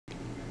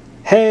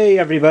Hey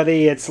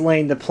everybody, it's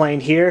Lane the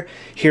Plane here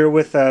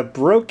with a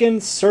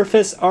broken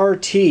Surface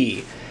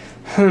RT.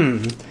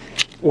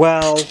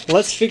 Well,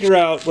 let's figure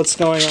out what's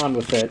going on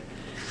with it.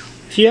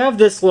 If you have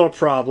this little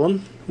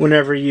problem,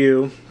 whenever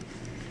you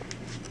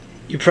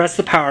press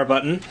the power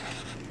button,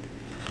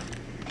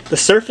 the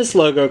Surface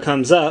logo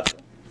comes up,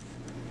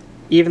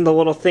 even the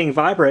little thing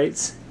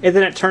vibrates, and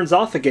then it turns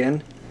off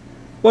again.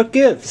 What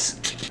gives?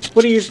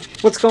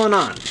 What's going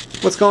on?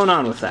 What's going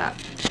on with that?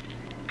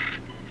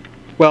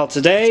 Well,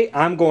 today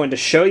I'm going to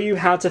show you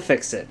how to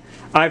fix it.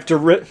 I've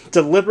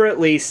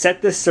deliberately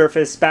set this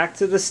Surface back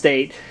to the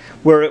state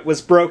where it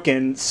was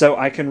broken so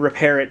I can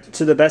repair it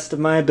to the best of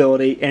my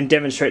ability and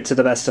demonstrate to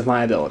the best of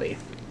my ability.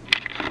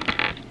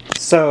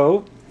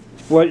 So,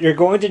 what you're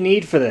going to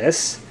need for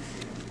this,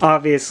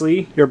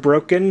 obviously, your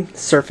broken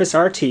Surface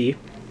RT,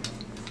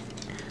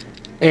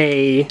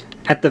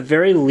 at the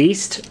very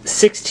least,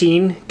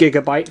 16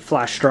 gigabyte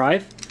flash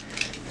drive,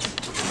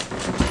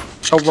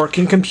 a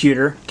working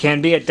computer,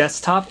 can be a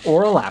desktop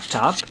or a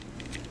laptop,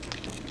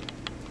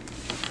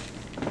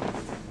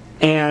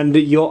 and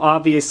you'll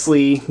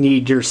obviously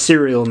need your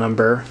serial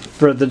number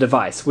for the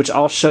device, which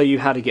I'll show you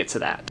how to get to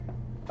that.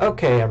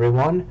 Okay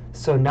everyone,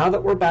 so now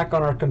that we're back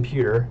on our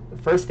computer,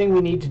 the first thing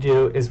we need to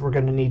do is we're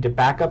going to need to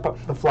back up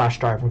the flash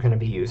drive we're going to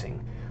be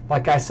using.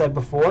 Like I said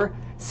before,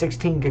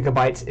 16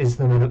 gigabytes is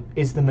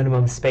the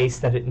minimum space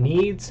that it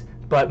needs,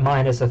 but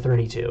mine is a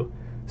 32.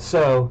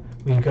 So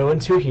we go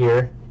into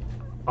here.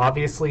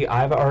 Obviously,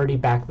 I've already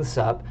backed this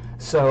up,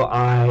 so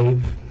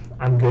I'm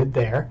good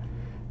there.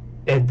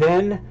 And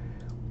then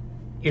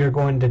you're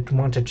going to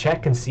want to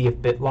check and see if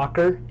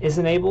BitLocker is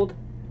enabled,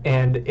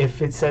 and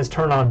if it says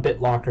turn on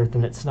BitLocker,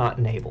 then it's not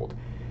enabled.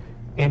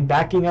 And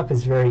backing up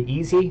is very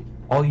easy.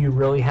 All you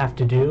really have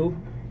to do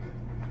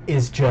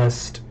is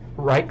just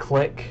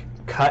right-click,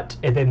 cut,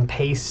 and then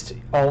paste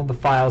all the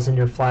files in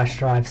your flash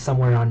drive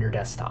somewhere on your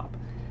desktop.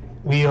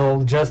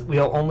 We'll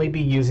only be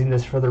using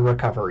this for the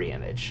recovery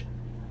image.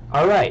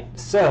 Alright,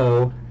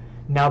 so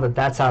now that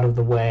that's out of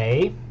the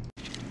way,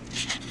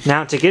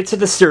 now to get to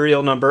the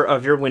serial number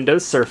of your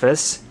Windows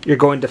Surface, you're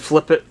going to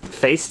flip it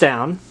face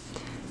down.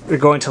 You're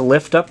going to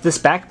lift up this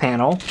back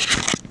panel,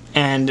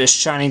 and just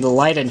shining the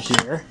light in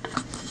here,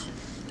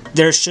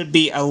 there should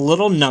be a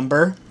little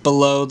number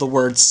below the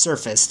word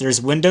Surface.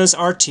 There's Windows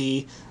RT,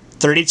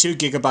 32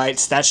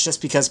 gigabytes. That's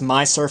just because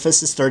my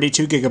Surface is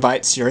 32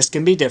 gigabytes. Yours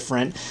can be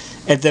different.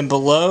 And then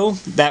below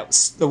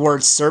that's the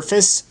word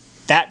Surface.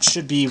 That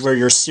should be where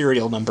your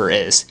serial number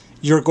is.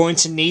 You're going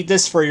to need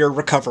this for your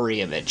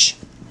recovery image.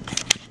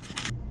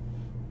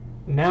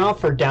 Now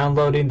for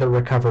downloading the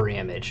recovery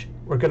image.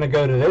 We're going to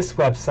go to this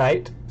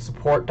website,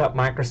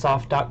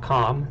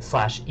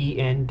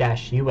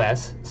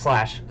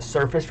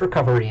 support.microsoft.com/en-us/Surface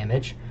Recovery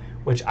Image,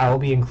 which I will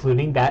be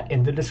including that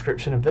in the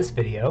description of this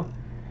video.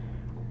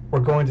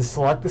 We're going to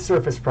select the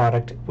Surface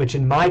product, which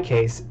in my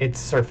case, it's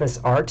Surface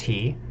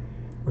RT.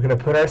 We're going to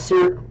put our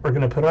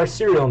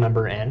serial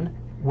number in,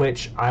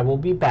 which I will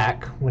be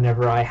back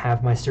whenever I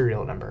have my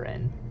serial number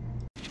in.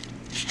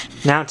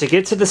 Now to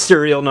get to the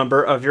serial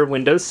number of your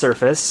Windows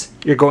Surface,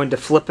 you're going to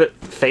flip it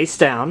face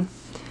down.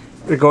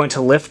 You're going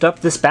to lift up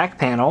this back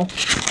panel,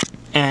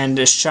 and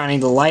just shining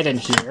the light in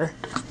here,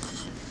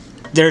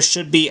 there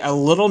should be a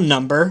little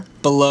number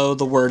below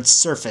the word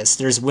Surface.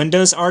 There's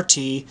Windows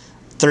RT,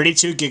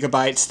 32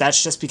 gigabytes.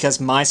 That's just because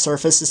my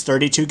Surface is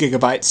 32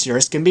 gigabytes.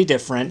 Yours can be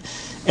different.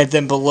 And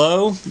then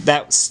below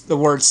that's the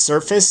word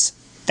Surface.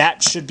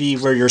 That should be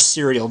where your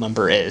serial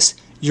number is.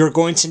 You're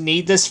going to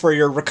need this for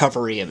your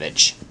recovery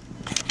image.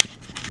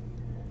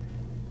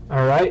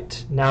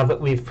 Alright, now that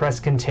we've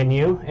pressed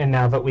continue and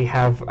now that we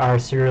have our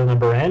serial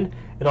number in,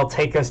 it'll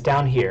take us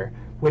down here,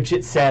 which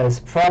it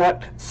says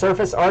product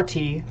Surface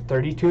RT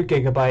 32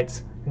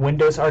 gigabytes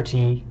Windows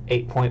RT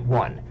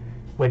 8.1,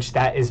 which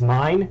that is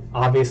mine.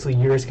 Obviously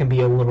yours can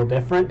be a little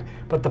different,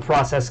 but the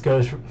process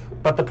goes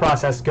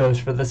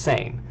for the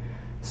same.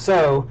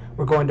 So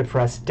we're going to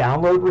press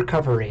download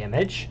recovery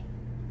image,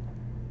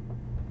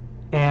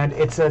 and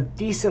it's a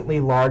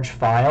decently large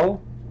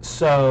file,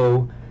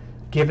 so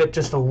give it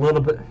just a little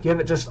bit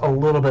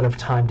of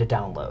time to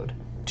download.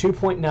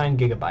 2.9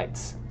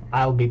 gigabytes.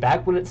 I'll be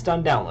back when it's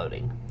done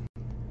downloading.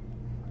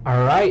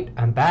 Alright,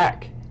 I'm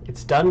back.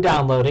 It's done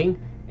downloading,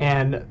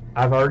 and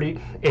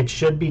it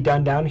should be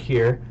done down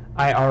here.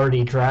 I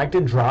already dragged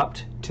and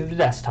dropped to the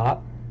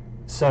desktop.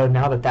 So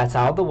now that that's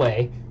out of the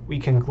way, we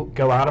can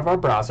go out of our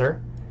browser.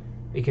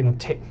 We can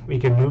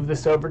move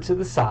this over to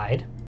the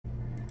side,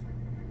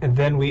 and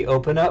then we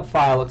open up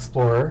File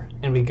Explorer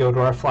and we go to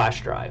our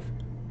flash drive.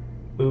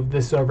 Move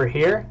this over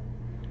here,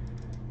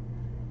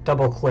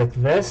 double click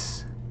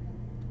this.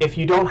 If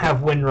you don't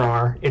have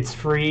WINRAR, it's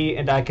free,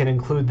 and I can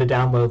include the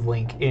download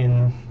link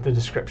in the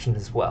description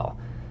as well.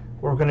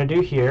 What we're going to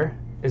do here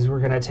is we're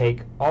going to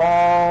take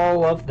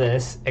all of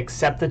this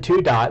except the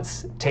two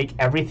dots, take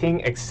everything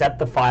except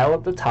the file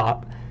at the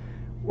top.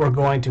 We're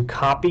going to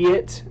copy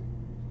it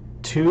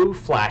to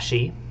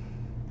Flashy,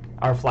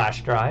 our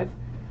flash drive,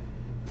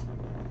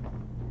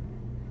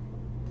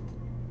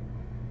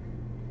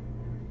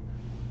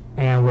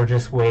 And we're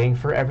just waiting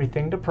for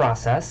everything to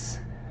process.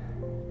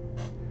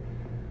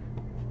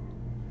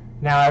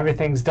 Now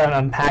everything's done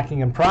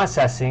unpacking and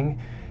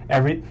processing.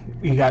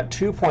 We got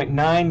 2.9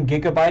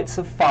 gigabytes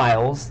of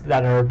files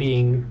that are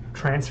being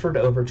transferred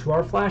over to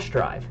our flash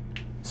drive.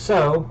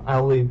 So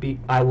I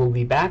will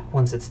be back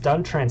once it's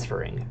done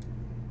transferring.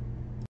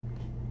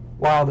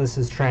 While this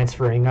is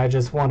transferring, I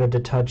just wanted to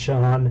touch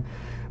on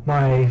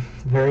my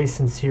very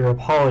sincere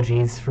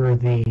apologies for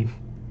the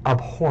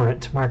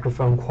abhorrent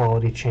microphone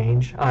quality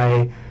change.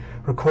 I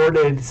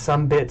recorded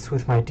some bits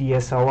with my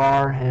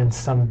DSLR and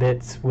some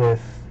bits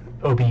with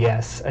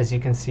OBS, as you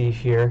can see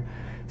here,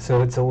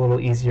 so it's a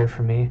little easier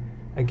for me.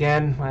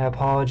 Again, my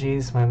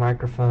apologies. My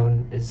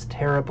microphone is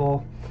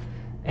terrible,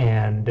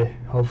 and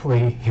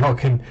hopefully y'all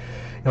can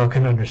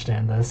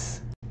understand this.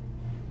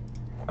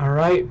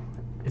 Alright,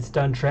 it's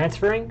done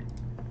transferring.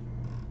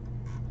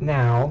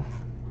 Now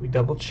we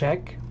double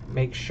check,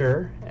 make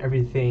sure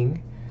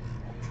everything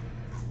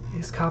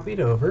is copied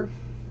over.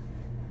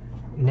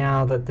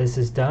 Now that this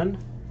is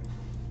done,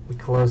 we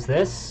close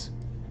this,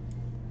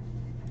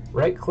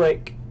 right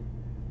click,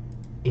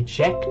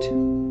 eject,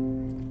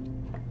 and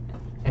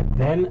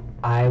then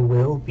I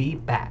will be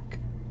back.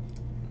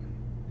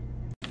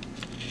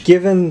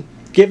 Given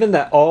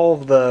that all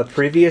of the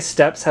previous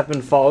steps have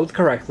been followed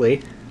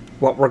correctly,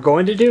 what we're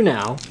going to do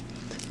now,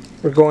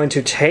 we're going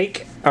to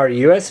take our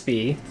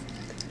USB,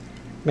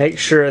 make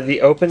sure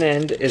the open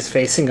end is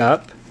facing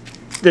up.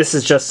 This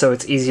is just so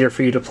it's easier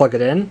for you to plug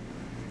it in,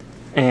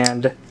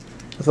 and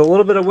with a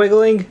little bit of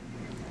wiggling,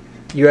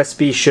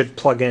 USB should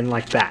plug in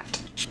like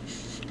that.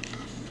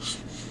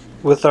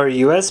 With our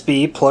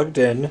USB plugged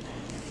in,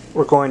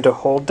 we're going to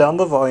hold down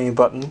the volume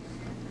button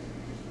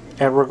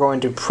and we're going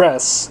to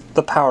press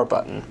the power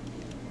button.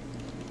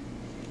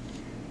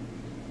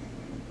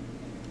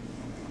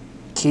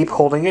 Keep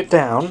holding it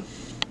down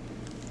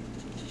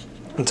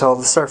until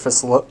the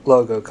Surface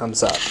logo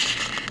comes up.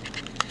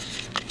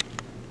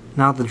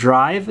 Now the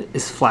drive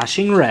is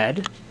flashing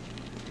red,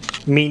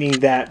 meaning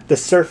that the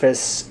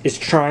Surface is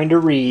trying to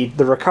read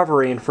the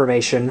recovery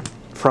information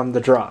from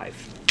the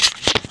drive.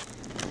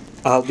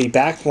 I'll be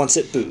back once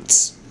it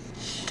boots.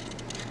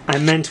 I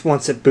meant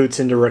once it boots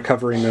into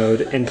recovery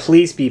mode, and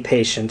please be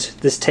patient,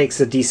 this takes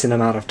a decent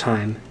amount of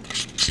time.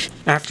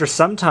 After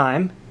some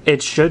time,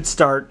 it should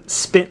start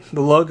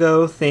the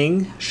logo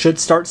thing should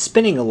start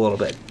spinning a little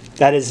bit.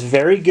 That is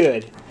very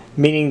good,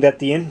 meaning that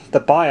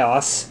the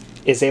BIOS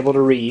is able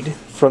to read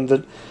from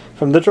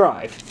the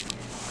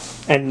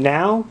drive. And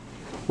now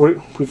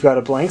we've got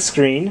a blank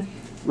screen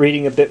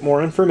reading a bit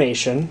more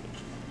information.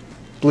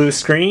 Blue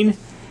screen,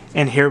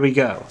 and here we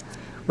go.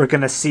 We're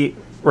gonna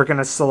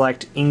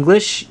select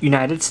English,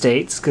 United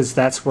States, because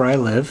that's where I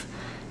live,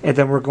 and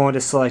then we're going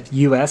to select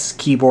US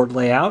keyboard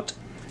layout,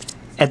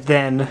 and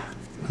then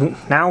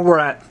now we're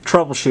at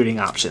troubleshooting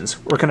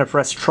options. We're going to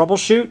press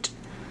troubleshoot,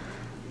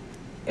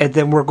 and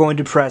then we're going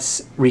to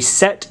press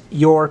reset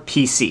your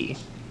PC.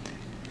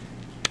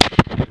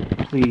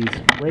 Please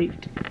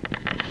wait.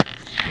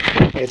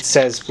 It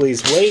says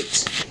please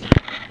wait.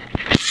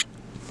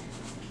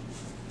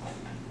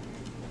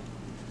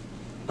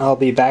 I'll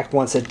be back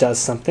once it does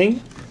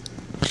something.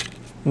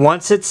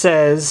 Once it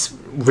says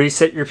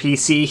reset your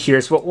PC,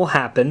 here's what will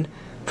happen.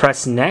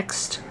 Press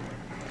next.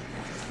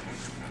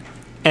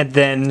 And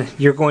then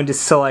you're going to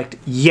select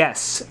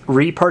yes,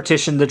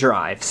 repartition the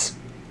drives.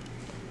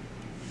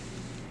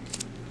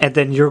 And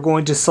then you're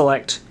going to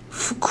select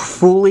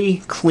fully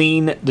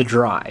clean the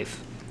drive.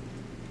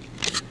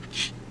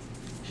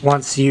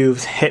 Once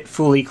you've hit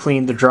fully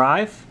clean the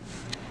drive,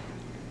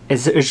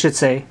 it should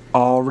say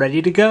all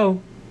ready to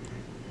go.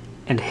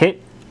 And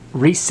hit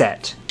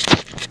reset.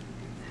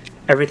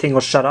 Everything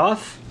will shut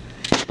off.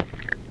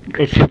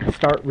 It should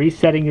start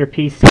resetting your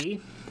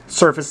PC.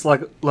 Surface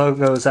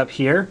logo's up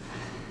here.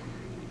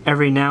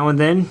 Every now and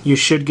then you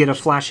should get a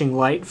flashing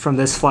light from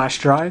this flash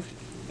drive.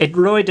 It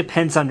really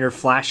depends on your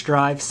flash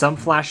drive. Some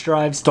flash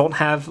drives don't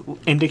have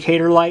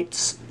indicator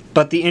lights,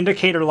 but the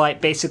indicator light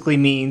basically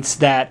means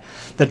that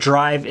the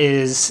drive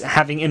is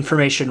having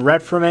information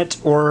read from it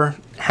or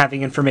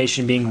having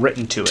information being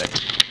written to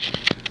it.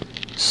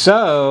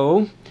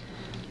 So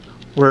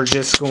we're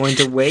just going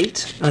to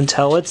wait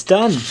until it's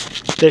done.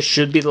 This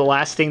should be the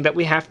last thing that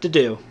we have to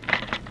do.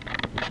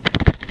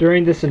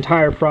 During this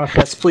entire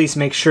process, please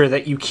make sure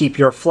that you keep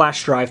your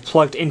flash drive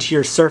plugged into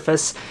your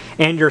Surface,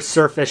 and your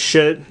Surface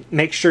should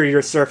make sure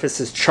your Surface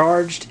is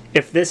charged.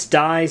 If this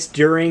dies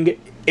during,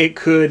 it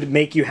could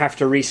make you have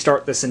to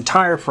restart this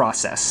entire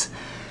process.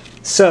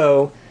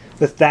 So,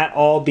 with that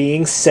all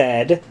being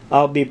said,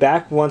 I'll be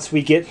back once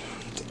we get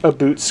a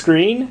boot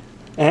screen,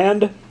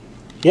 and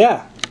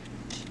yeah.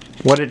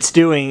 What it's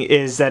doing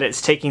is that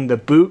it's taking the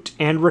boot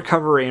and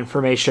recovery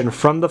information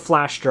from the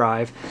flash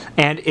drive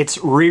and it's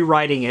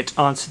rewriting it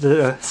onto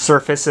the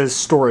Surface's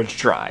storage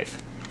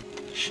drive.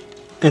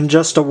 And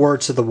just a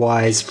word to the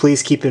wise,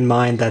 please keep in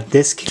mind that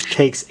this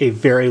takes a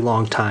very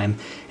long time.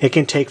 It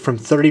can take from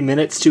 30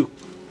 minutes to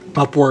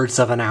upwards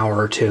of an hour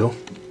or two.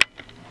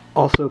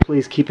 Also,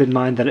 please keep in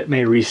mind that it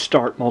may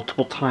restart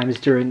multiple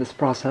times during this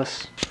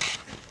process.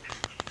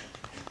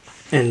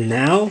 And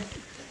now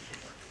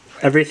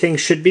everything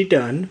should be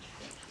done.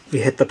 We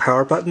hit the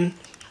power button,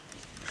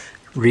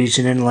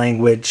 region and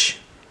language.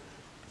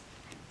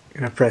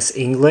 I'm going to press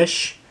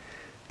English.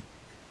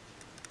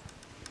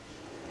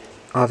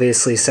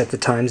 Obviously set the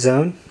time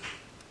zone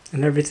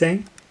and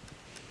everything.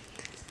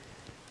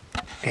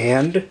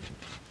 And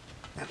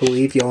I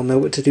believe y'all know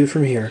what to do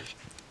from here.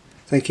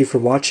 Thank you for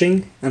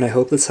watching, and I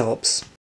hope this helps.